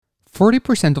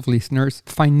40% of listeners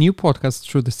find new podcasts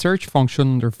through the search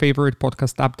function on their favorite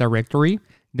podcast app directory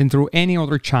than through any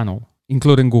other channel,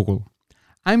 including Google.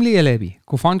 I'm Liel Levy,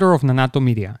 co-founder of Nanato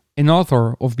Media and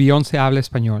author of Beyond Se Habla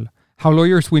Español, How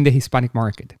Lawyers Win the Hispanic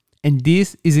Market. And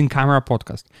this is In Camera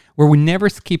Podcast, where we never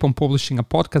skip on publishing a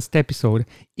podcast episode,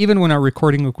 even when our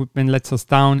recording equipment lets us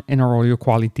down and our audio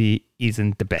quality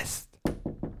isn't the best.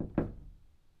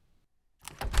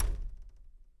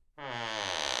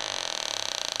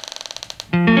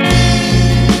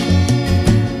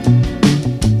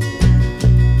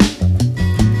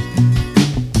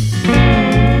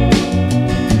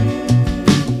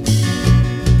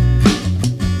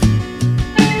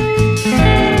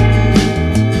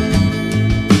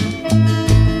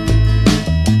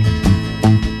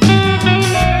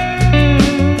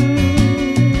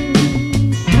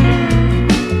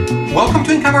 Welcome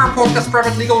to In Camera Podcast,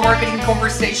 Private Legal Marketing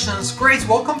Conversations. Grace,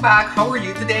 welcome back. How are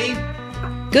you today?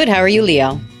 Good. How are you,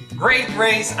 Leo? Great,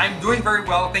 Grace. I'm doing very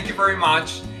well. Thank you very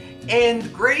much.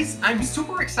 And Grace, I'm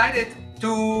super excited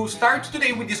to start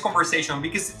today with this conversation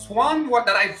because it's one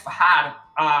that I've had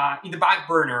in the back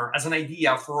burner as an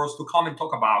idea for us to come and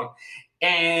talk about.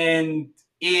 And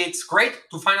it's great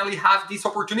to finally have this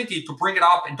opportunity to bring it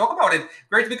up and talk about it.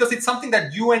 Great, because it's something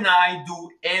that you and I do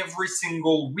every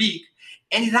single week.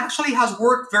 And it actually has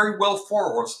worked very well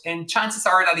for us. And chances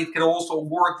are that it can also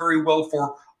work very well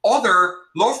for other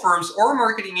law firms or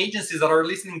marketing agencies that are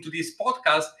listening to this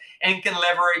podcast and can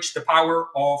leverage the power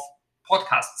of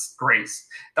podcasts, Grace.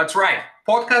 That's right.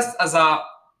 Podcast as a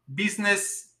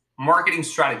business marketing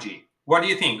strategy. What do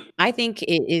you think? I think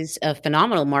it is a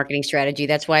phenomenal marketing strategy.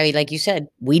 That's why, like you said,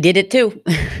 we did it too.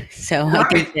 So I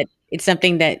think that it's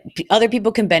something that other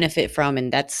people can benefit from,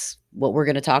 and that's what we're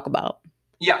going to talk about.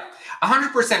 Yeah,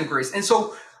 100%, Grace. And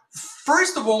so,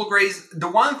 first of all, Grace, the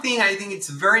one thing I think it's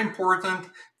very important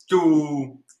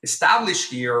to establish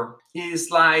here is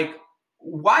like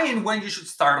why and when you should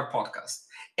start a podcast.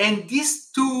 And these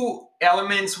two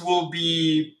elements will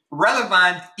be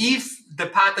relevant if the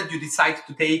path that you decide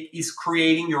to take is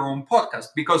creating your own podcast,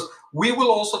 because we will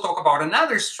also talk about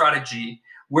another strategy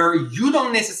where you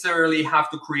don't necessarily have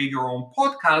to create your own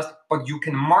podcast, but you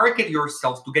can market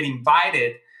yourself to get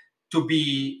invited to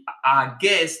be a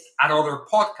guest at other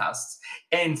podcasts.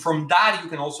 And from that, you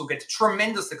can also get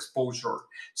tremendous exposure.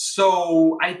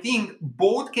 So I think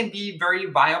both can be very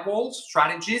viable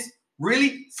strategies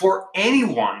really for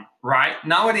anyone, right?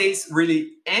 Nowadays, really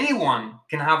anyone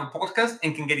can have a podcast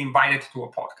and can get invited to a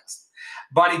podcast.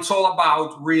 But it's all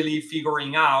about really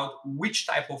figuring out which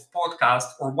type of podcast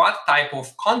or what type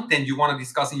of content you want to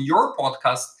discuss in your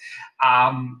podcast.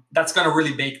 That's going to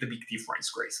really make the big difference,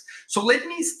 Grace. So let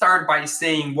me start by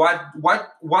saying what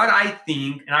I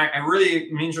think, and I really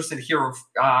am interested here of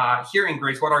hearing,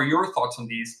 Grace, what are your thoughts on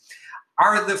these?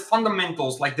 Are the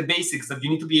fundamentals, like the basics that you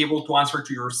need to be able to answer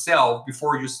to yourself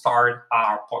before you start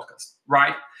a podcast,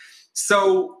 right?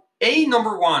 So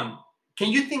number one,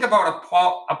 can you think about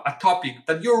a topic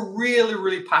that you're really,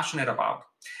 really passionate about?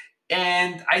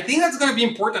 And I think that's going to be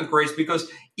important, Grace,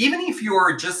 because even if you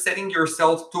are just setting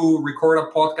yourself to record a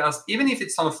podcast, even if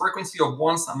it's on a frequency of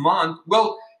once a month,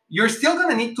 well, you're still going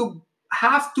to need to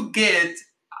have to get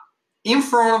in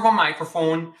front of a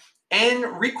microphone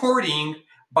and recording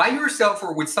by yourself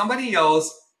or with somebody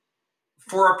else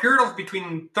for a period of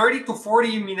between 30 to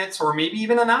 40 minutes or maybe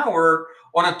even an hour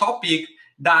on a topic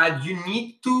that you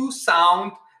need to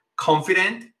sound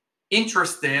confident,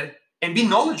 interested, and be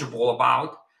knowledgeable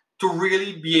about to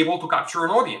really be able to capture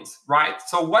an audience, right?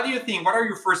 So what do you think? What are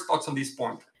your first thoughts on this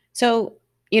point? So,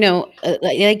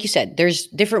 like you said, there's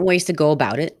different ways to go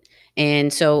about it.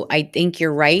 And so I think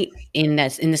you're right in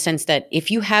the sense that if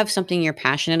you have something you're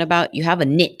passionate about, you have a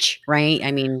niche, right?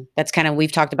 I mean, that's kind of,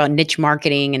 we've talked about niche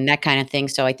marketing and that kind of thing.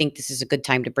 So I think this is a good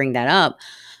time to bring that up.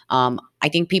 I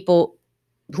think people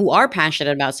who are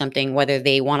passionate about something, whether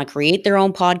they want to create their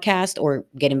own podcast or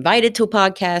get invited to a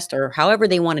podcast or however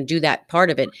they want to do that part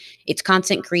of it, it's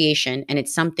content creation and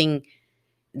it's something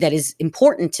that is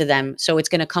important to them. So it's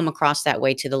going to come across that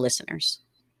way to the listeners.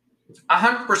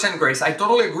 100%, Grace. I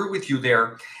totally agree with you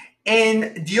there.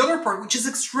 And the other part, which is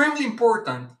extremely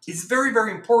important, is very,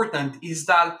 very important, is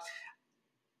that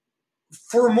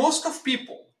for most of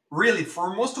people,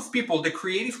 the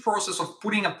creative process of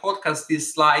putting a podcast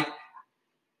is like,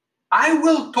 I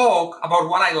will talk about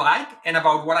what I like and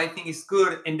about what I think is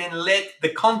good, and then let the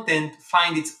content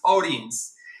find its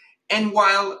audience. And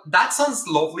while that sounds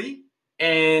lovely,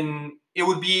 and it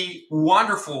would be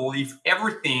wonderful if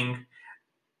everything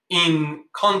in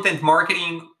content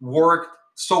marketing worked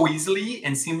so easily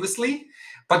and seamlessly,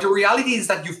 but the reality is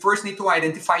that you first need to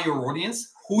identify your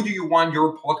audience, who do you want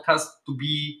your podcast to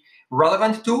be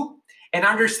relevant to, and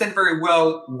understand very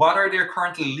well what are they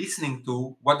currently listening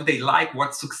to, what do they like,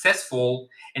 what's successful,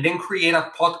 and then create a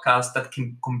podcast that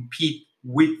can compete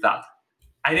with that.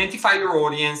 Identify your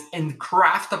audience and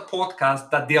craft a podcast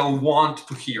that they'll want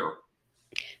to hear.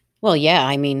 Well, yeah,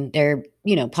 I mean,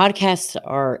 podcasts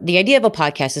are the idea of a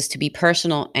podcast is to be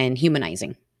personal and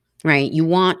humanizing, right? You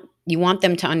want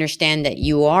them to understand that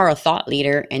you are a thought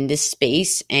leader in this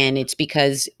space and it's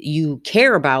because you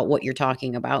care about what you're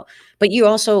talking about, but you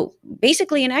also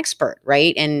basically an expert,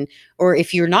 right? And or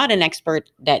if you're not an expert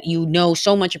that you know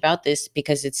so much about this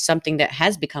because it's something that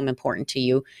has become important to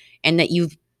you and that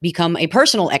you've become a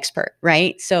personal expert,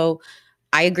 right? So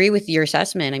I agree with your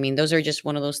assessment. I mean, those are just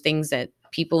one of those things that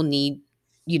people need,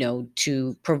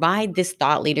 to provide this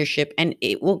thought leadership and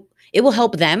it will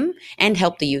help them and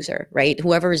help the user, right?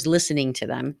 Whoever is listening to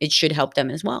them, it should help them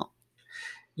as well.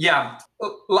 Yeah,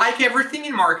 like everything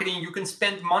in marketing, you can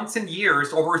spend months and years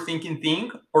overthinking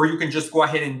things, or you can just go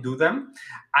ahead and do them.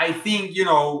 I think,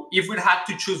 if we had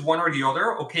to choose one or the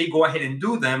other, okay, go ahead and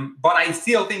do them. But I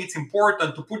still think it's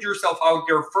important to put yourself out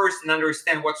there first and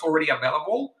understand what's already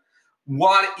available,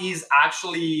 what is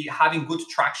actually having good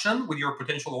traction with your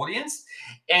potential audience,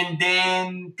 and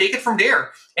then take it from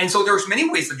there. And so there's many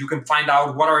ways that you can find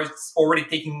out what are already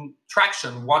taking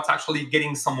traction, what's actually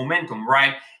getting some momentum,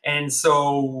 right? And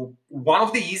so one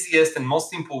of the easiest and most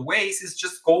simple ways is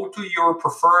just go to your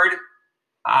preferred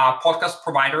podcast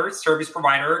provider, service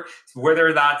provider,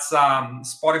 whether that's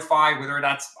Spotify, whether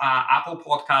that's Apple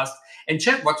Podcast, and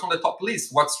check what's on the top list,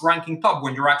 what's ranking top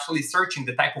when you're actually searching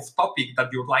the type of topic that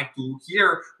you'd like to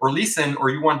hear or listen,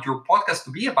 or you want your podcast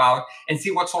to be about, and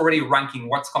see what's already ranking,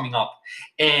 what's coming up,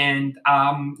 and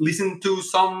listen to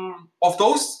some of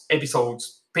those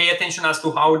episodes. Pay attention as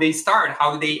to how they start,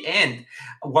 how they end,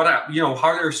 how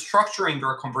they're structuring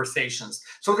their conversations.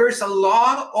 So there's a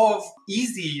lot of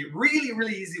easy, really,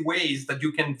 really easy ways that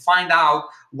you can find out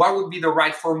what would be the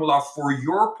right formula for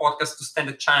your podcast to stand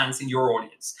a chance in your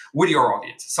audience, with your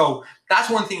audience. So that's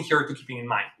one thing here to keeping in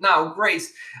mind. Now,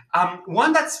 Grace,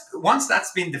 once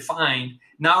that's been defined,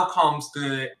 now comes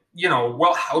the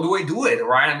well, how do I do it,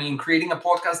 right? I mean, creating a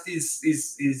podcast is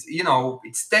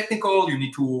it's technical. You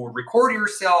need to record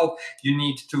yourself, you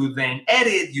need to then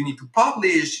edit, you need to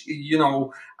publish, you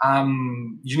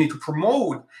need to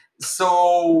promote.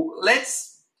 So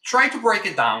let's try to break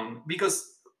it down, because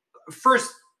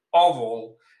first of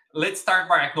all, let's start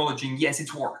by acknowledging, yes,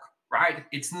 it's work, right?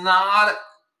 It's not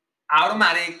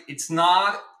automatic, it's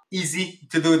not easy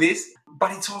to do this,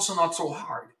 but it's also not so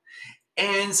hard.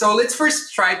 And so let's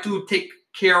first try to take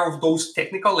care of those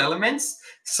technical elements.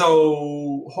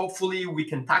 So hopefully we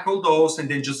can tackle those and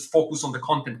then just focus on the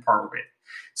content part of it.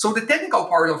 So the technical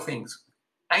part of things,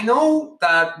 I know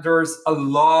that there's a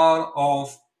lot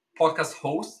of podcast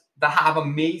hosts that have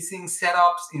amazing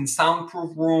setups in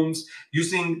soundproof rooms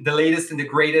using the latest and the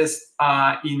greatest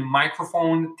in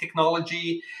microphone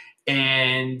technology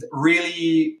and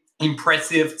really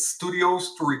impressive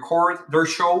studios to record their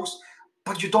shows.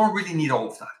 But you don't really need all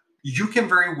of that. You can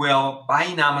very well buy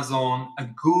in Amazon a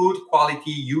good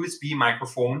quality USB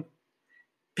microphone,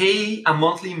 pay a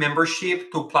monthly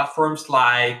membership to platforms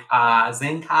like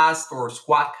Zencast or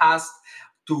Squadcast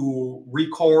to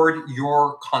record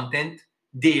your content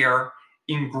there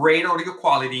in great audio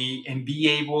quality and be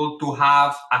able to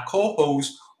have a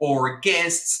co-host or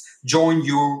guests join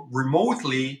you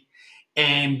remotely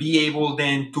and be able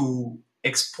then to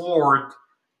export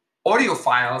audio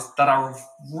files that are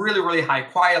really, really high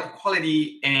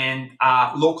quality and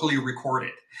locally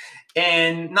recorded.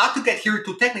 And not to get here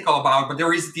too technical about, but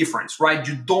there is a difference, right?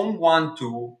 You don't want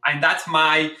to, and that's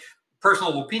my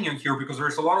personal opinion here, because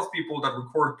there's a lot of people that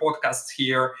record podcasts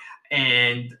here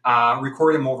and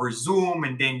record them over Zoom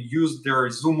and then use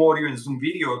their Zoom audio and Zoom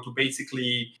video to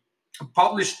basically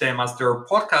publish them as their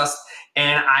podcast.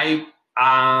 And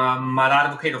I'm an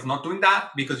advocate of not doing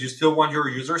that, because you still want your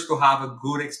users to have a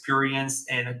good experience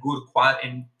and a good quality.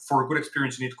 And for a good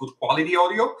experience, you need good quality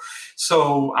audio.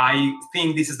 So I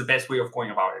think this is the best way of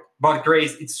going about it. But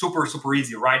Grace, it's super, super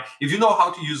easy, right? If you know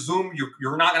how to use Zoom,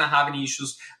 you're not going to have any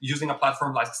issues using a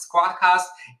platform like Squadcast,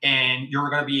 and you're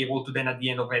going to be able to then at the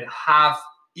end of it have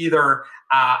either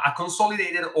a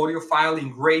consolidated audio file in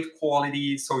great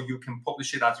quality so you can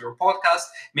publish it as your podcast,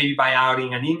 maybe by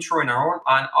adding an intro and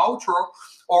an outro,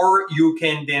 or you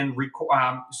can then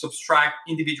subtract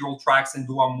individual tracks and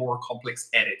do a more complex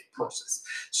edit process.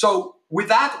 So with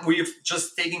that, we've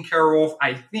just taken care of,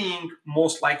 I think,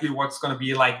 most likely what's going to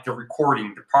be like the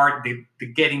recording, the part, the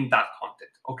getting that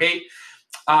content, okay?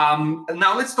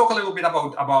 Now let's talk a little bit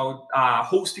about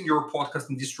hosting your podcast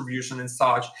and distribution and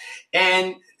such.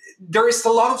 And there is a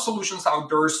lot of solutions out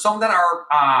there. Some that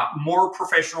are more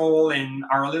professional and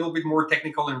are a little bit more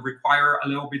technical and require a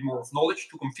little bit more of knowledge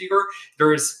to configure.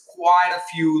 There is quite a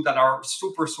few that are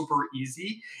super super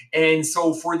easy. And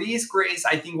so for these, Grace,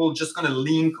 I think we're just going to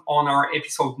link on our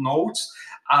episode notes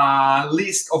a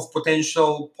list of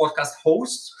potential podcast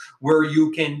hosts where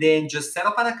you can then just set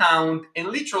up an account and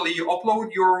literally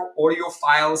upload your audio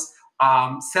files,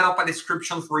 set up a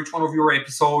description for each one of your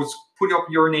episodes, put up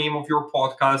your name of your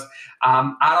podcast,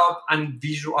 add up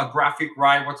a graphic,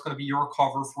 right? What's going to be your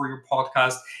cover for your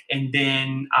podcast, and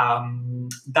then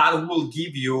that will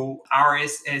give you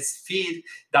RSS feed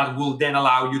that will then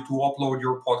allow you to upload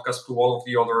your podcast to all of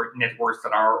the other networks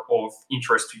that are of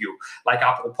interest to you, like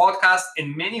Apple Podcasts,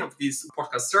 and many of these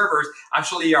podcast servers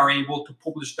actually are able to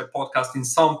publish the podcast in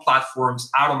some platforms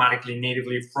automatically,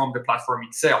 natively from the platform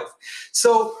itself.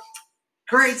 So,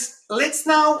 great. Let's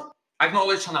now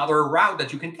acknowledge another route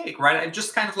that you can take, right? I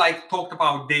just kind of like talked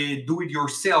about the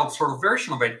do-it-yourself sort of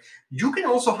version of it. You can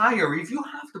also hire, if you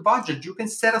have the budget, you can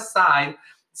set aside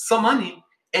some money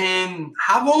and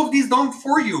have all of this done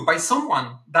for you by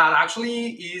someone that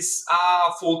actually is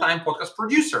a full-time podcast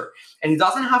producer. And it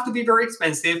doesn't have to be very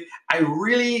expensive. I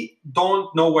really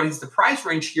don't know what is the price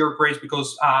range here, Grace,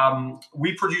 because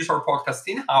we produce our podcast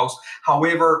in-house.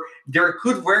 However, there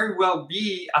could very well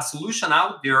be a solution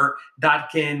out there that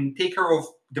can take care of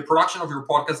the production of your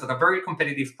podcast at a very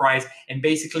competitive price and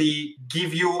basically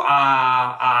give you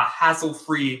a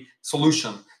hassle-free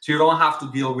solution. So you don't have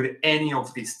to deal with any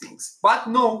of these things. But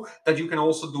know that you can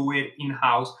also do it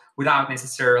in-house without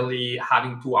necessarily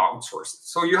having to outsource it.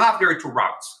 So you have there two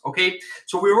routes, okay?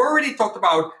 So we've already talked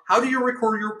about how do you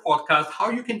record your podcast,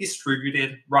 how you can distribute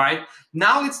it, right?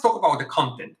 Now let's talk about the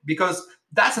content, because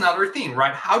that's another thing,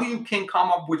 right? How do you can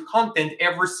come up with content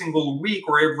every single week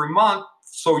or every month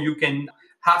so you can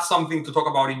have something to talk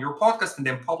about in your podcast and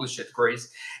then publish it, Grace.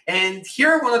 And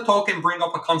here I want to talk and bring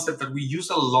up a concept that we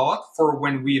use a lot for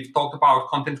when we've talked about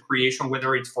content creation,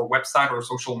 whether it's for website or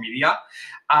social media.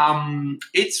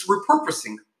 It's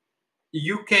repurposing.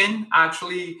 You can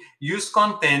actually use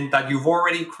content that you've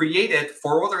already created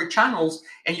for other channels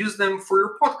and use them for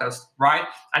your podcast, right?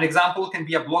 An example can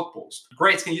be a blog post.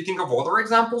 Grace, can you think of other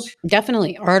examples?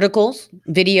 Definitely. Articles,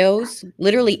 videos,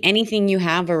 literally anything you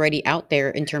have already out there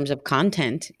in terms of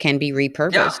content can be Yeah.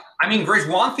 repurposed. I mean, Grace,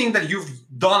 one thing that you've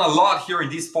done a lot here in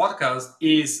this podcast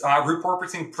is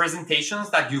repurposing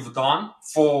presentations that you've done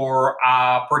for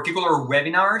particular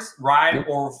webinars, right? Yep.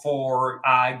 Or for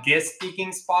guest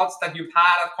speaking spots that you've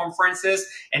had at conferences.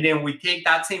 And then we take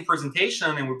that same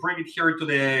presentation and we bring it here to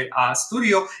the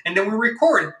studio, and then we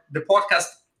record the podcast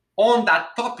on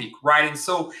that topic, right? And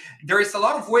so there is a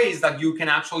lot of ways that you can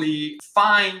actually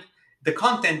find the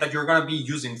content that you're going to be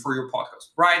using for your podcast,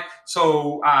 right?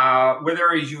 So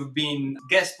whether you've been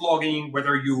guest blogging,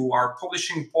 whether you are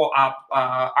publishing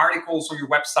articles on your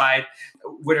website,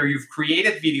 whether you've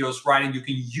created videos, right, and you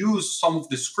can use some of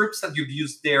the scripts that you've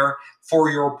used there for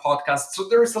your podcast. So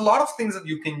there's a lot of things that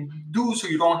you can do so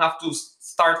you don't have to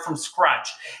start from scratch,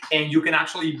 and you can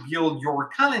actually build your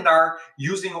calendar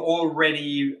using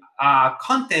already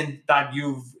content that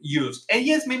you've used. And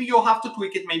yes, maybe you'll have to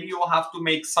tweak it, maybe you'll have to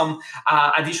make some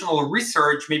additional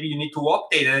research, maybe you need to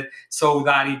update it so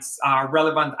that it's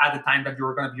relevant at the time that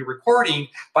you're going to be recording,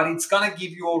 but it's going to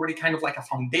give you already kind of like a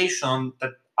foundation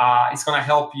that is going to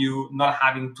help you not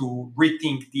having to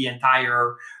rethink the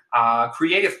entire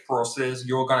creative process.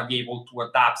 You're going to be able to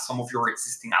adapt some of your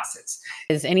existing assets.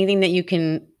 Is anything that you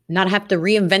can not have to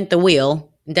reinvent the wheel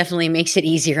definitely makes it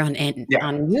easier on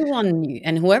Yeah. you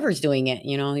and whoever's doing it.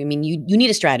 You know, I mean, you need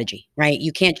a strategy, right?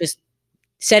 You can't just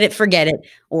set it, forget it,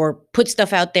 or put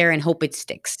stuff out there and hope it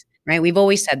sticks, right? We've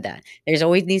always said that. There's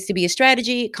always needs to be a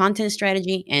strategy, content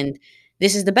strategy, and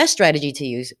this is the best strategy to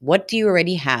use. What do you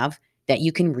already have that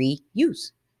you can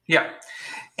reuse? Yeah.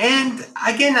 And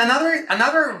again,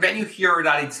 another venue here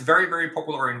that it's very, very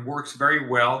popular and works very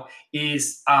well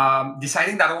is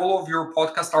deciding that all of your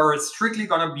podcasts are strictly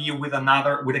going to be with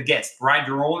a guest, right?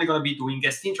 You're only going to be doing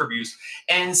guest interviews,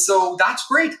 and so that's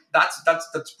great.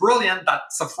 That's brilliant.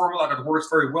 That's a formula that works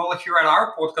very well. Here at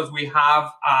our podcast, we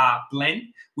have a blend.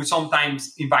 We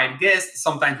sometimes invite guests,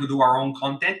 sometimes we do our own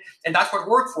content, and that's what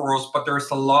worked for us. But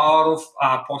there's a lot of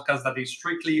podcasts that they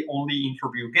strictly only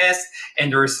interview guests,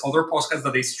 and there's other podcasts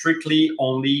that they strictly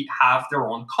only have their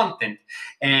own content.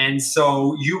 And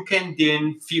so you can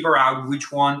then figure out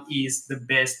which one is the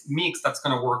best mix that's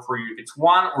going to work for you. If it's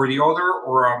one or the other,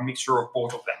 or a mixture of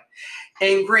both of them.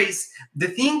 And Grace, the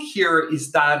thing here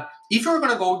is that if you're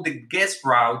going to go the guest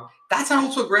route, that's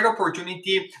also a great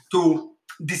opportunity to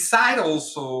decide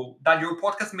also that your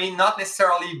podcast may not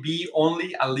necessarily be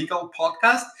only a legal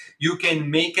podcast. You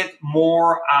can make it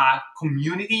more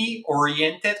community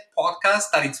oriented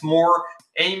podcast, that it's more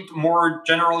aimed more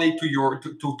generally to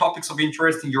to topics of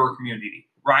interest in your community,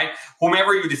 right?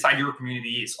 Whomever you decide your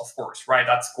community is, of course, right?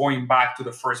 That's going back to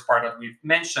the first part that we've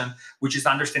mentioned, which is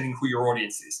understanding who your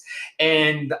audience is.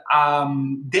 And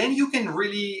then you can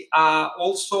really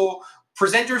also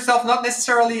present yourself not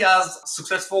necessarily as a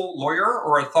successful lawyer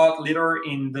or a thought leader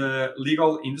in the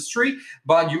legal industry,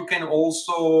 but you can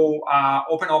also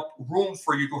open up room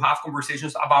for you to have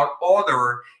conversations about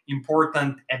other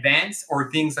important events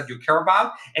or things that you care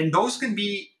about. And those can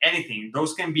be anything.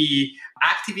 Those can be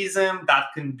activism, that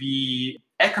can be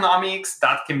economics,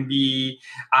 that can be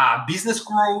business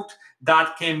growth,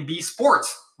 that can be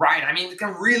sports, right? I mean, it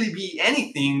can really be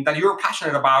anything that you're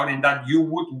passionate about and that you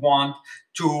would want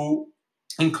to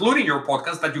include in your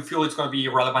podcast, that you feel it's going to be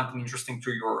relevant and interesting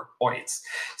to your audience.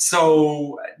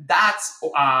 So that's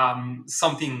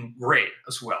something great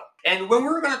as well. And when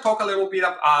we're going to talk a little bit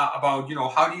about,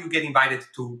 how do you get invited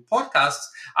to podcasts,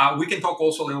 we can talk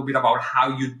also a little bit about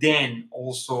how you then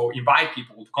also invite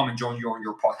people to come and join you on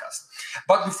your podcast.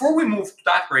 But before we move to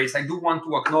that, Grace, I do want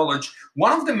to acknowledge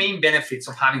one of the main benefits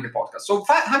of having the podcast. So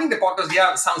having the podcast,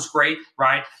 yeah, sounds great,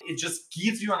 right? It just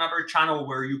gives you another channel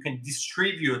where you can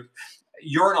distribute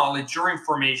your knowledge, your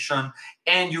information,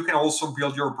 and you can also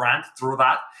build your brand through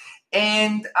that.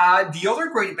 And the other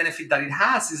great benefit that it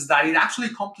has is that it actually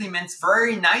complements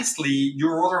very nicely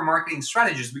your other marketing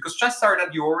strategies, because chances are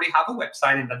that you already have a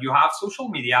website and that you have social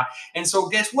media. And so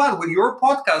guess what? With your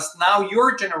podcast, now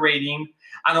you're generating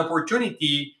an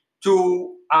opportunity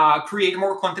to create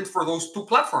more content for those two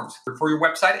platforms, for your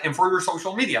website and for your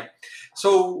social media.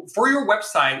 So for your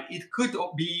website, it could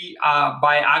be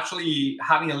by actually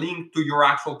having a link to your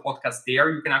actual podcast there.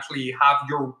 You can actually have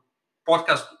your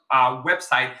podcast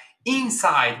website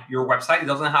inside your website. It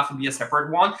doesn't have to be a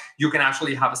separate one. You can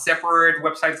actually have a separate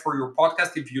website for your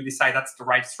podcast if you decide that's the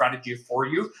right strategy for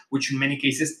you, which in many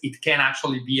cases, it can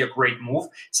actually be a great move.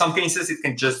 Some cases, it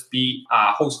can just be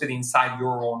hosted inside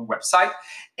your own website.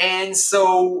 And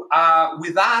so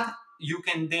with that, you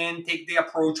can then take the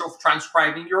approach of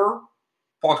transcribing your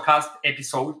podcast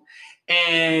episode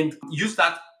and use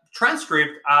that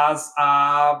transcript as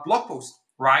a blog post,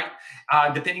 right?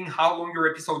 Depending how long your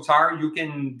episodes are, you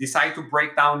can decide to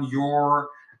break down your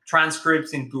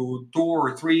transcripts into 2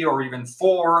 or 3 or even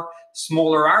 4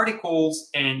 smaller articles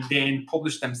and then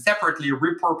publish them separately,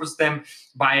 repurpose them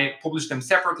by publish them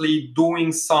separately,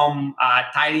 doing some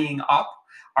tidying up,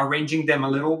 arranging them a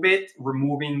little bit,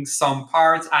 removing some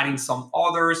parts, adding some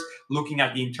others, looking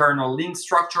at the internal link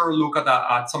structure, look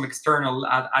at some external,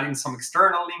 adding some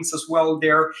external links as well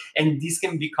there. And these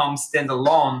can become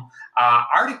standalone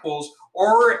articles.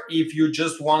 Or if you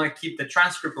just want to keep the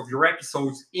transcript of your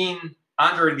episodes in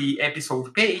under the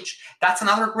episode page, that's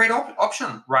another great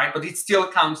option, right? But it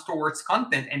still counts towards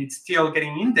content and it's still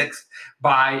getting indexed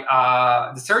by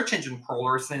the search engine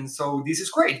crawlers. And so this is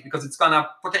great because it's going to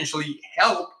potentially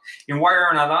help in one way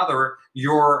or another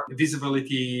your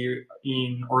visibility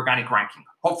in organic ranking,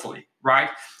 hopefully, right?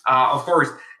 Of course,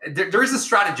 there is a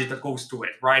strategy that goes to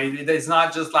it, right? It's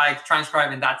not just like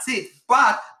transcribe and that's it.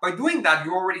 But by doing that,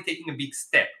 you're already taking a big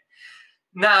step.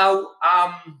 Now,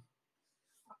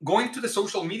 going to the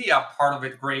social media part of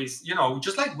it, Grace,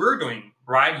 just like we're doing,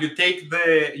 right? You take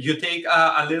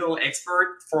a little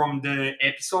excerpt from the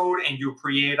episode and you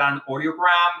create an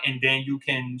audiogram, and then you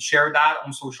can share that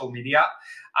on social media.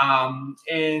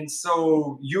 And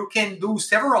so you can do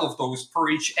several of those per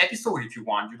each episode if you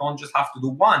want. You don't just have to do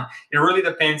one. It really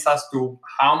depends as to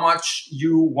how much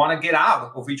you want to get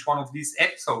out of each one of these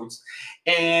episodes.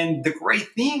 And the great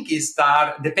thing is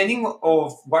that depending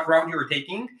of what route you're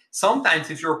taking,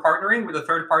 sometimes if you're partnering with a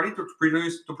third party to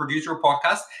produce your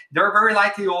podcast, they're very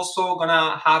likely also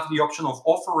gonna have the option of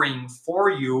offering for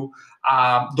you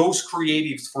those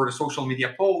creatives for the social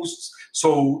media posts,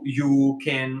 so you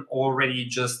can already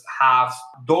just have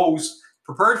those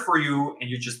prepared for you and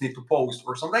you just need to post.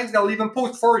 Or sometimes they'll even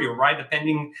post for you, right?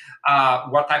 Depending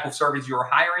what type of service you're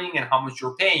hiring and how much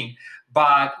you're paying.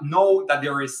 But know that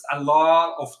there is a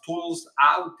lot of tools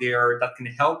out there that can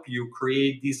help you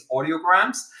create these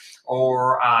audiograms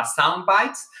or sound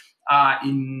bites.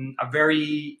 in a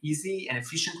very easy and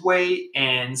efficient way.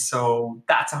 And so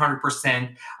that's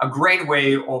 100% a great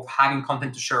way of having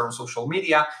content to share on social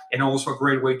media, and also a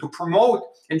great way to promote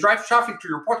and drive traffic to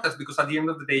your podcast, because at the end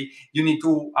of the day, you need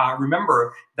to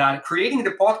remember that creating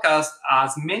the podcast,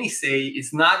 as many say,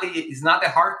 is not the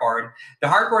hard part. The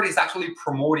hard part is actually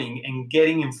promoting and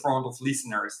getting in front of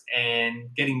listeners and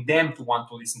getting them to want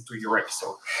to listen to your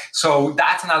episode. So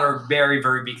that's another very,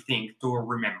 very big thing to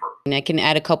remember. And I can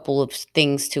add a couple of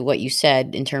things to what you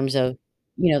said in terms of,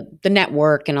 the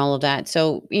network and all of that.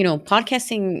 So,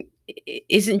 podcasting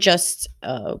isn't just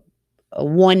a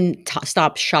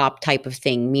stop shop type of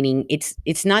thing, meaning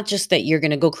it's not just that you're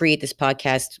going to go create this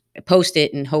podcast, post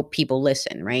it and hope people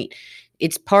listen, right?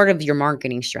 It's part of your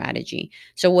marketing strategy.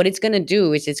 So what it's going to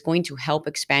do is it's going to help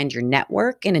expand your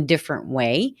network in a different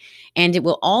way, and it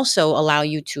will also allow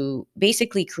you to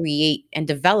basically create and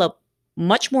develop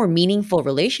much more meaningful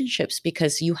relationships,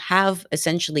 because you have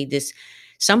essentially this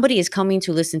somebody is coming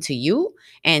to listen to you,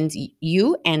 and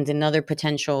you and another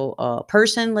potential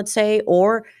person, let's say,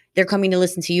 or they're coming to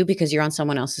listen to you because you're on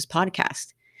someone else's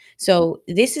podcast. So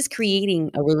this is creating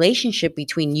a relationship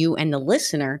between you and the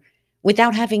listener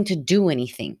without having to do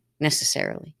anything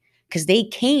necessarily, because they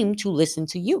came to listen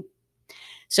to you.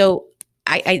 So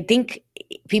I think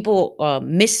people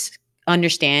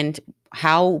misunderstand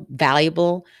how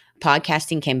valuable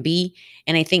podcasting can be.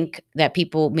 And I think that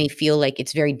people may feel like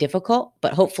it's very difficult,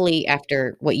 but hopefully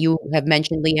after what you have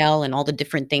mentioned, Liel, and all the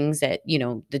different things that,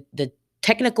 the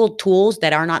technical tools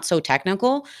that are not so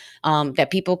technical, that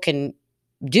people can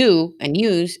do and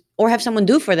use or have someone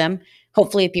do for them.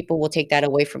 Hopefully people will take that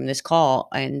away from this call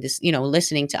and this,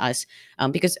 listening to us.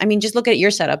 Because I mean, just look at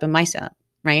your setup and my setup,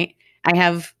 right? I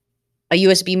have a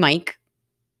USB mic.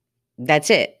 That's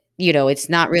it. It's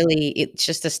not really, it's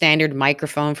just a standard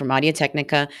microphone from Audio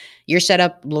Technica. Your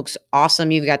setup looks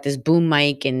awesome. You've got this boom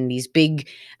mic and these big,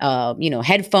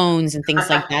 headphones and things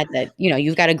like that,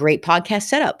 you've got a great podcast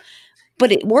setup,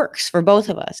 but it works for both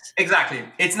of us. Exactly.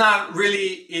 It's not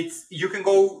really, it's, you can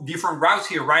go different routes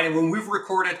here, right? And when we've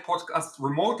recorded podcasts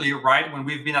remotely, right? When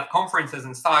we've been at conferences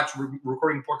and such,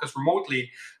 recording podcasts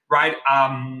remotely, right?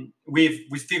 We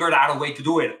figured out a way to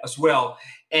do it as well.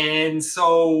 And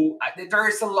so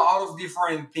there's a lot of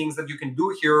different things that you can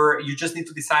do here. You just need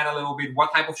to decide a little bit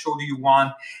what type of show do you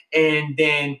want, and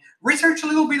then research a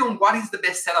little bit on what is the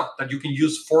best setup that you can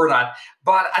use for that.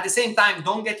 But at the same time,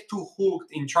 don't get too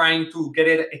hooked in trying to get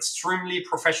it extremely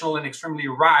professional and extremely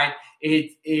right.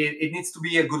 It needs to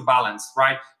be a good balance,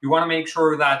 right? You want to make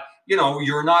sure that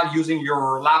you're not using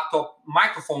your laptop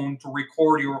microphone to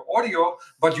record your audio,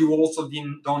 but you also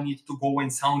don't need to go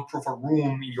and soundproof a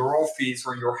room in your office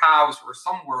or your house or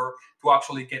somewhere to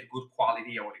actually get good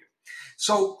quality audio.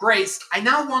 So, Grace, I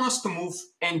now want us to move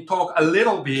and talk a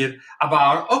little bit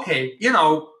about, okay,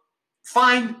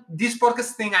 fine, this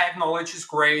podcast thing I acknowledge is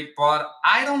great, but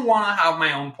I don't want to have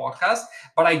my own podcast,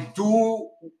 but I do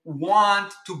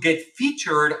want to get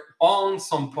featured on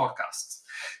some podcasts.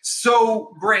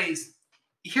 So, Grace,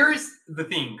 here's the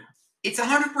thing. It's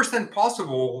 100%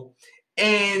 possible,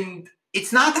 and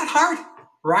it's not that hard,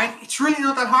 right? It's really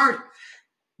not that hard.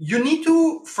 You need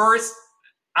to first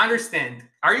understand,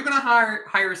 are you going to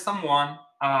hire someone,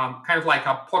 kind of like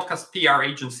a podcast PR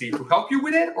agency, to help you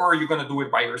with it, or are you going to do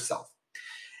it by yourself?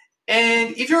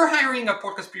 And if you're hiring a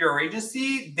podcast PR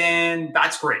agency, then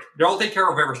that's great. They'll take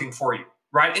care of everything for you,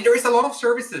 right? And there is a lot of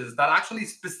services that actually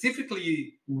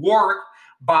specifically work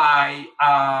by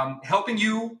helping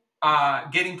you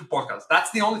get into podcasts.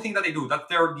 That's the only thing that they do. That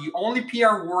they're the only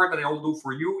PR work that they'll do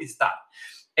for you is that.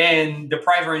 And the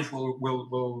price range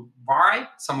will vary.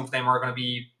 Some of them are going to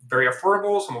be very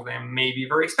affordable. Some of them may be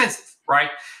very expensive, right?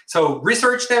 So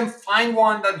research them, find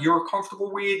one that you're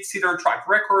comfortable with, see their track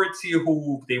record, see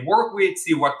who they work with,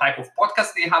 see what type of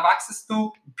podcast they have access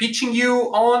to, pitching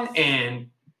you on, and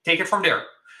take it from there.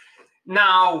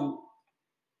 Now,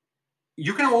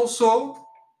 you can also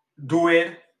do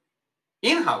it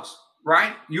in-house,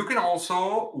 right? You can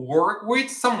also work with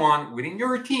someone within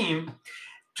your team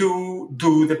to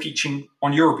do the pitching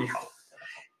on your behalf.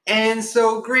 And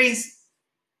so, Grace,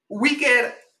 we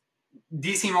get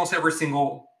these emails every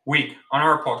single week on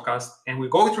our podcast, and we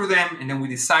go through them, and then we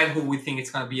decide who we think is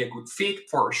going to be a good fit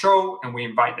for our show, and we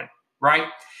invite them, right?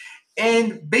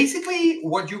 And basically,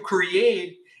 what you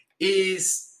create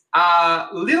is a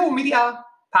little media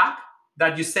pack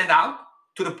that you send out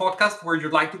to the podcast where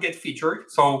you'd like to get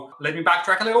featured. So let me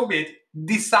backtrack a little bit.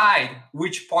 Decide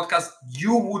which podcast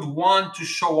you would want to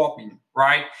show up in,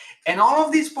 right? And all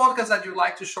of these podcasts that you'd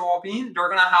like to show up in, they're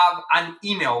going to have an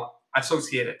email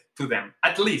associated to them,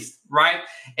 at least, right?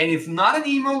 And if not an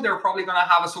email, they're probably going to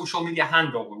have a social media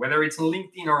handle, whether it's on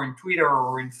LinkedIn or in Twitter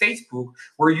or in Facebook,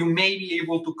 where you may be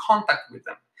able to contact with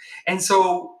them. And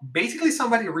so basically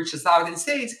somebody reaches out and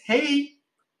says, hey,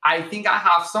 I think I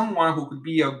have someone who could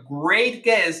be a great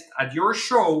guest at your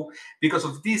show because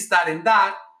of this, that, and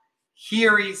that.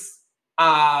 Here is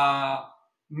a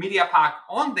media pack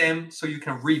on them so you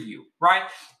can review, right?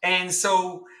 And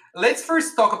so let's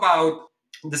first talk about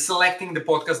the selecting the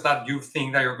podcast that you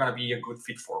think that you're going to be a good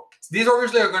fit for. These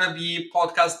obviously are going to be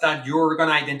podcasts that you're going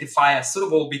to identify as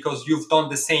suitable because you've done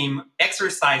the same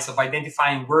exercise of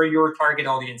identifying where your target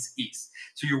audience is.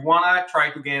 So you want to try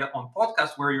to get on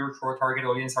podcasts where your target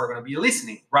audience are going to be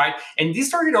listening, right? And these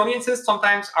target audiences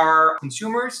sometimes are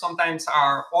consumers, sometimes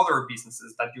are other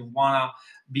businesses that you want to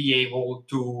be able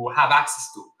to have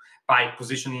access to by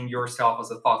positioning yourself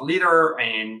as a thought leader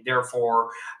and therefore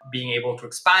being able to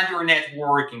expand your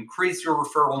network, increase your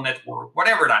referral network,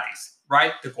 whatever that is,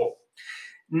 right? The goal.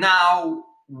 Now,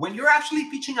 when you're actually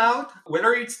pitching out,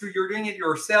 whether it's you're doing it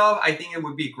yourself, I think it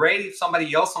would be great if someone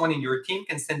in your team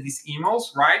can send these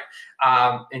emails, right?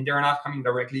 And they're not coming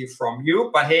directly from you.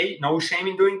 But hey, no shame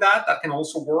in doing that. That can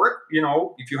also work.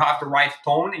 If you have the right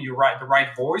tone and you write the right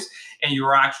voice and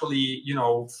you're actually,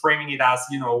 framing it as,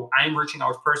 I'm reaching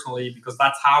out personally because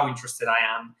that's how interested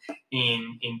I am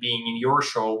in being in your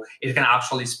show. It can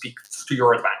actually speak to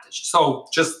your advantage. So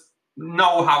just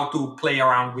know how to play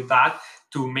around with that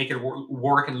to make it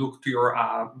work and look to your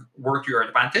work to your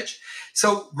advantage.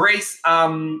 So Grace,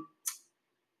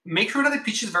 make sure that the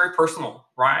pitch is very personal,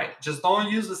 right? Just don't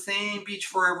use the same pitch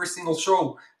for every single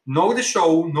show. Know the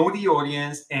show, know the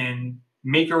audience, and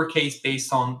make your case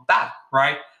based on that,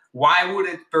 right? Why would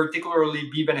it particularly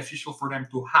be beneficial for them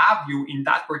to have you in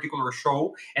that particular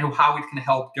show and how it can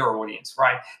help their audience,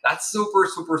 right? That's super,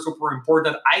 super, super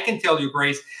important. I can tell you,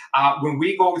 Grace, when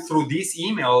we go through these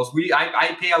emails,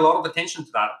 I pay a lot of attention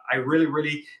to that. I really,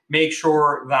 really make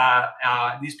sure that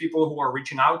these people who are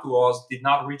reaching out to us did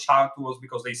not reach out to us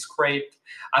because they scraped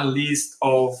a list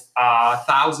of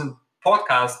 1,000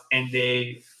 podcasts and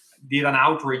they did an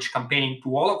outreach campaign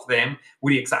to all of them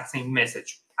with the exact same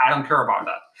message. I don't care about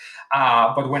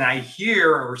that. But when I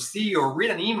hear or see or read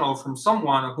an email from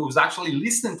someone who's actually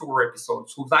listened to our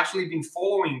episodes, who's actually been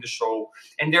following the show,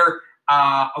 and they're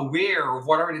aware of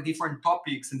what are the different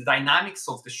topics and the dynamics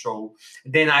of the show,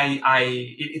 then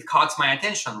it caught my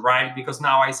attention, right? Because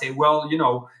now I say, well,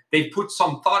 they put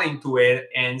some thought into it,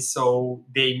 and so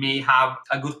they may have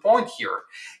a good point here.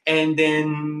 And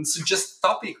then suggest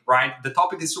topic, right? The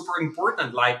topic is super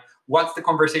important. Like, what's the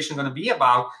conversation going to be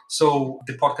about? So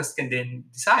the podcast can then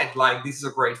decide, like, this is a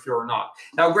great fit or not.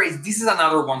 Now, Grace, this is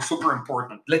another one super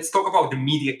important. Let's talk about the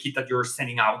media kit that you're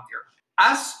sending out there.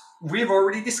 As we've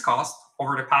already discussed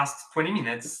over the past 20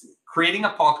 minutes, creating a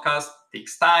podcast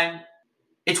takes time.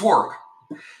 It's work.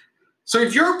 So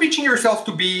if you're pitching yourself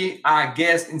to be a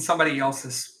guest in somebody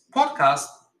else's podcast,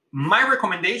 my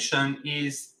recommendation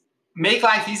is make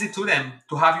life easy to them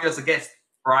to have you as a guest,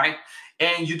 right?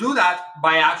 And you do that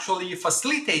by actually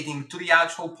facilitating to the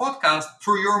actual podcast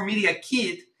through your media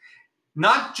kit,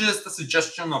 not just a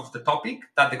suggestion of the topic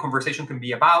that the conversation can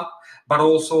be about, but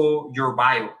also your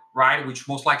bio, right? Which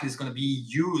most likely is going to be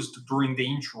used during the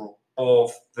intro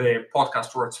of the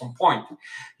podcast or at some point.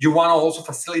 You want to also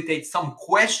facilitate some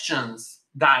questions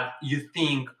that you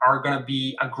think are going to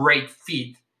be a great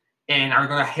fit and are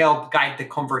going to help guide the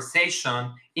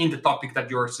conversation in the topic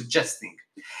that you're suggesting.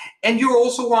 And you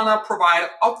also want to provide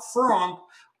upfront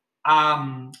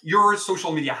your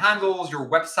social media handles, your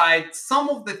website, some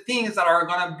of the things that are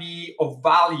going to be of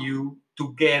value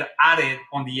to get added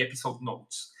on the episode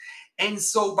notes. And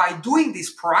so by doing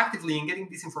this proactively and getting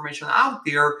this information out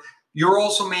there, you're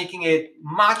also making it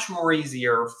much more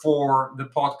easier for the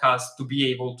podcast to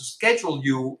be able to schedule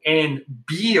you and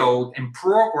build and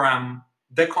program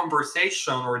the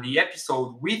conversation or the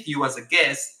episode with you as a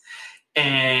guest,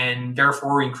 and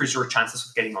therefore increase your chances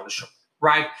of getting on the show,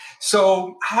 right?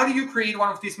 So how do you create one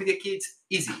of these media kits?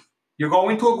 Easy. You go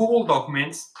into a Google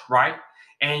Documents, right?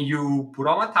 And you put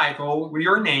on a title with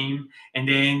your name, and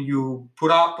then you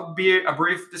put up a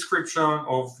brief description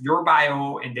of your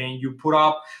bio, and then you put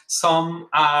up some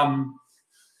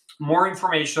more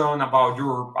information about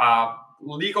your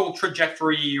legal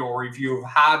trajectory, or if you've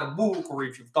had a book, or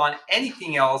if you've done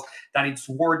anything else that it's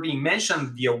worth being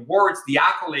mentioned, the awards, the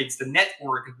accolades, the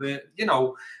network, the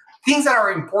things that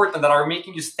are important that are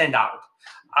making you stand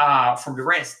out from the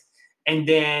rest. And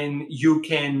then you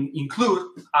can include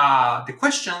the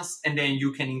questions, and then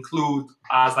you can include,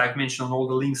 as I've mentioned, all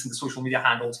the links and the social media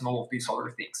handles and all of these other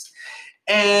things.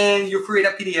 and you create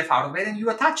a PDF out of it and you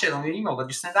attach it on the email that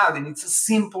you send out. And it's as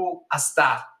simple as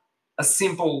that. As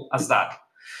simple as that.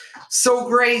 So,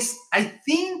 Grace, I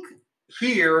think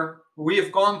here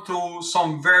we've gone through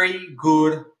some very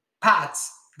good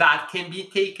paths that can be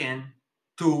taken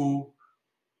to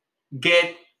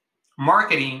get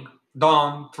marketing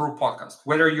done through podcast,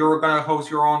 whether you're going to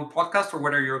host your own podcast or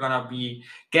whether you're going to be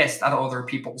guest at other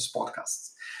people's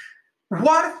podcasts.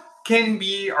 What can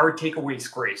be our takeaways,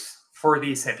 Grace, for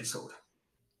this episode?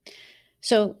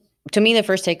 So to me, the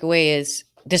first takeaway is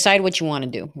decide what you want to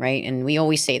do, right? And we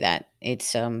always say that.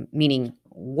 It's meaning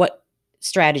what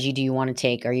strategy do you want to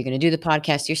take? Are you going to do the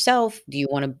podcast yourself? Do you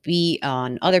want to be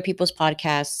on other people's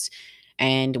podcasts?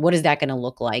 And what is that going to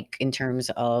look like in terms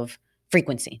of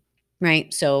frequency,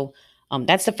 right? So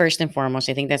that's the first and foremost.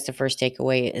 I think that's the first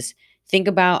takeaway is think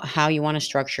about how you want to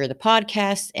structure the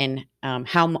podcast and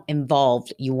how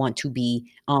involved you want to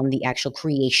be on the actual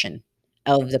creation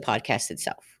of the podcast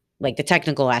itself, like the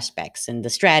technical aspects and the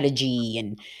strategy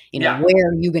and Yeah. where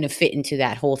are you going to fit into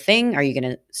that whole thing. Are you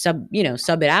going to sub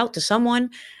it out to someone?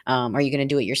 Are you going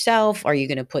to do it yourself? Are you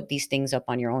going to put these things up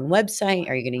on your own website?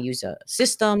 Are you going to use a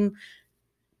system?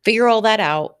 Figure all that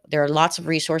out. There are lots of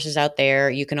resources out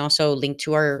there. You can also link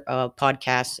to our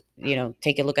podcast,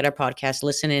 take a look at our podcast,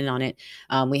 listen in on it.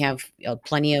 We have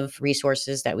plenty of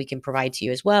resources that we can provide to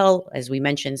you as well. As we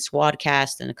mentioned,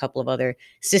 Swadcast and a couple of other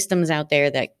systems out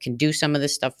there that can do some of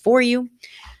this stuff for you.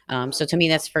 So to me,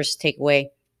 that's the first takeaway.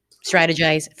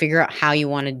 Strategize, figure out how you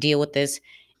want to deal with this,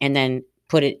 and then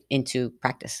put it into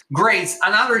practice. Grace,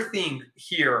 another thing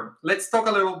here. Let's talk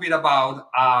a little bit about,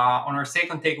 on our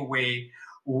second takeaway,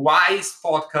 why is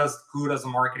podcast good as a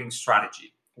marketing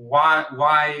strategy? What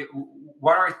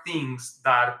are things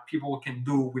that people can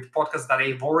do with podcasts that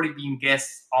they've already been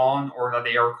guests on or that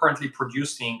they are currently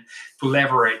producing to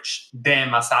leverage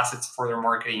them as assets for their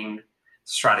marketing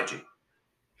strategy?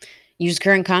 Use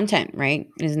current content, right?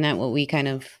 Isn't that what we kind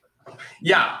of...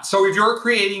 Yeah. So if you're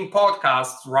creating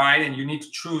podcasts, right, and you need to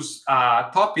choose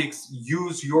topics,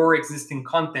 use your existing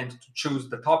content to choose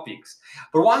the topics.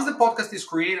 But once the podcast is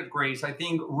created, Grace, I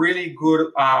think really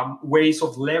good ways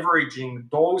of leveraging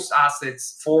those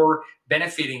assets for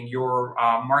benefiting your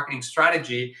marketing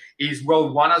strategy is,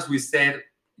 well, one, as we said,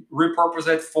 repurpose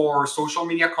it for social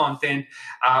media content,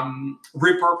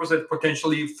 repurpose it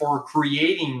potentially for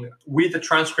creating with the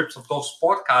transcripts of those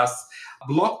podcasts,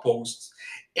 blog posts.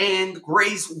 And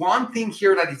Grace, one thing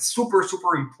here that is super,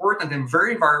 super important and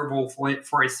very valuable for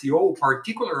SEO,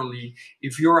 particularly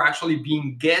if you're actually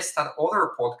being guest at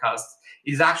other podcasts,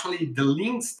 is actually the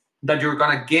links that you're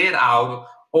going to get out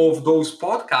of those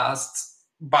podcasts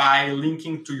by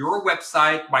linking to your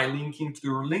website, by linking to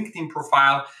your LinkedIn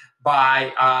profile,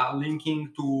 by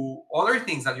linking to other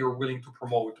things that you're willing to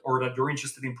promote or that you're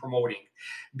interested in promoting.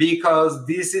 Because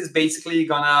this is basically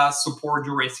gonna support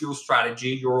your SEO strategy,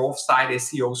 your offsite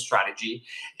SEO strategy.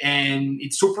 And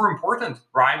it's super important,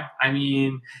 right? I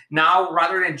mean, now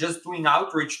rather than just doing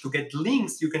outreach to get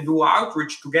links, you can do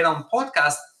outreach to get on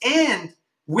podcasts, and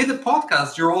with the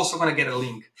podcast, you're also going to get a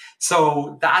link.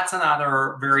 So that's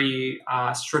another very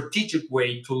strategic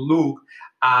way to look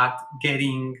at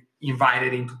getting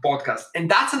invited into podcasts. And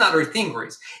that's another thing,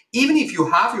 Grace. Even if you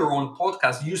have your own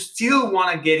podcast, you still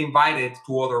want to get invited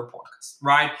to other podcasts,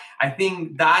 right? I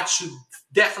think that should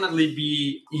definitely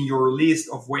be in your list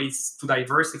of ways to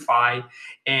diversify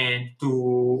and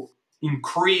to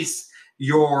increase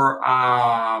your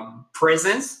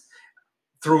presence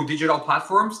through digital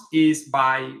platforms is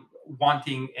by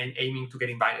wanting and aiming to get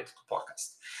invited to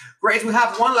podcasts. Grace, we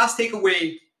have one last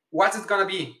takeaway. What's it going to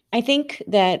be? I think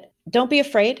that don't be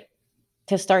afraid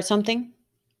to start something.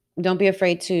 Don't be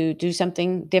afraid to do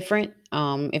something different.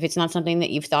 If it's not something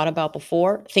that you've thought about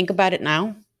before, think about it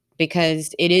now,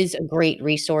 because it is a great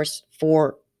resource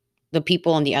for the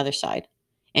people on the other side.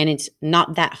 And it's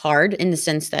not that hard in the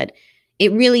sense that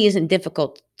it really isn't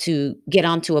difficult to get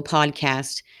onto a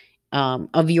podcast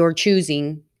of your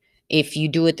choosing if you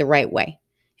do it the right way.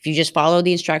 If you just follow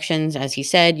the instructions, as he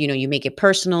said, you make it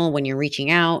personal when you're reaching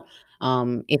out.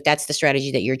 If that's the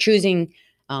strategy that you're choosing,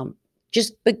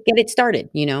 but get it started,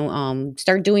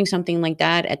 start doing something like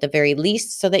that at the very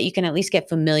least so that you can at least get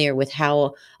familiar with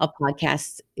how a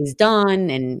podcast is done.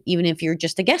 And even if you're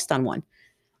just a guest on one,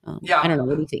 I don't know.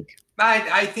 What do you think?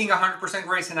 I think 100%,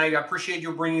 Grace, and I appreciate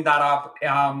you bringing that up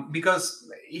because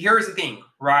here's the thing,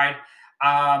 right?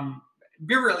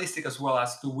 Be realistic as well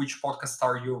as to which podcast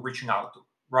are you reaching out to,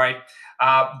 right?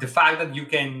 The fact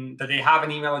that they have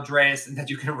an email address and that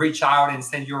you can reach out and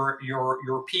send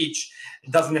your pitch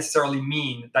doesn't necessarily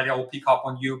mean that they'll pick up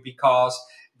on you because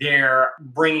they're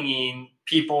bringing in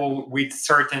people with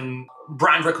certain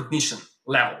brand recognition,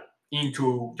 level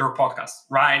into your podcast,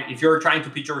 right? If you're trying to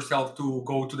pitch yourself to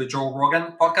go to the Joe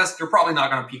Rogan podcast, they're probably not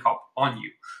going to pick up on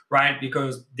you, right?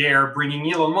 Because they're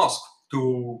bringing Elon Musk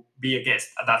to be a guest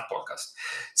at that podcast.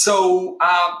 So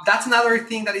that's another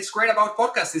thing that is great about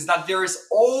podcasts, is that there's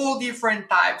all different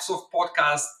types of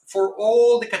podcasts for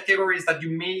all the categories that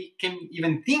you can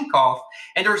even think of.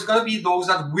 And there's going to be those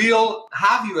that will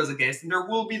have you as a guest, and there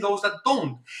will be those that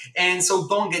don't. And so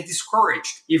don't get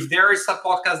discouraged. If there is a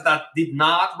podcast that did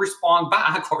not respond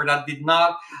back, or that did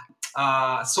not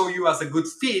saw you as a good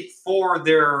fit for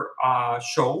their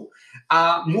show,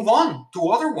 move on to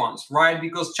other ones, right?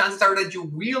 Because chances are that you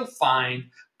will find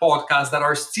podcasts that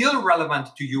are still relevant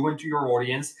to you and to your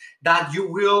audience that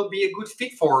you will be a good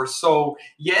fit for. So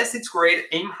yes, it's great,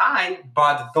 aim high,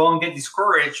 but don't get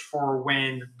discouraged for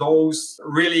when those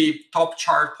really top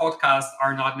chart podcasts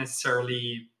are not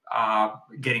necessarily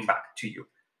getting back to you.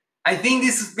 I think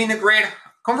this has been a great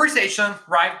conversation,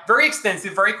 right? Very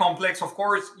extensive, very complex. Of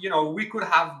course, we could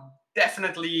have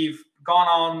definitely gone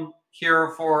on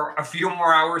here for a few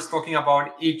more hours talking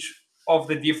about each of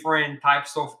the different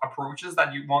types of approaches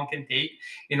that one can take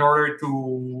in order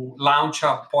to launch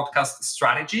a podcast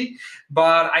strategy.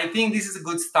 But I think this is a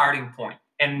good starting point.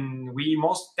 And we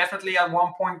most definitely at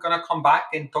one point going to come back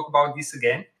and talk about this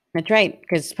again. That's right,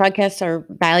 because podcasts are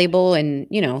valuable, and,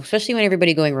 especially when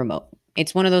everybody going remote.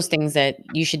 It's one of those things that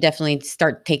you should definitely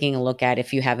start taking a look at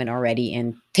if you haven't already,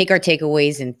 and take our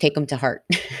takeaways and take them to heart.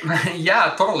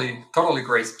 Yeah, totally,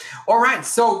 Grace. All right,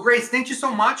 so Grace, thank you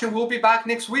so much, and we'll be back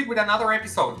next week with another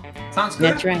episode. Sounds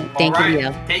good? That's right. Thank you,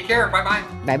 Leo. Take care. Bye-bye.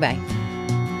 Bye-bye.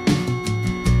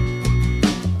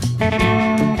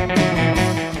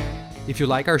 If you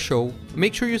like our show,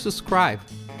 make sure you subscribe,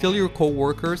 tell your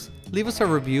coworkers, leave us a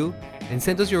review, and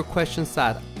send us your questions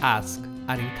at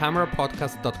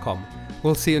ask@incamerapodcast.com.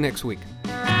 We'll see you next week.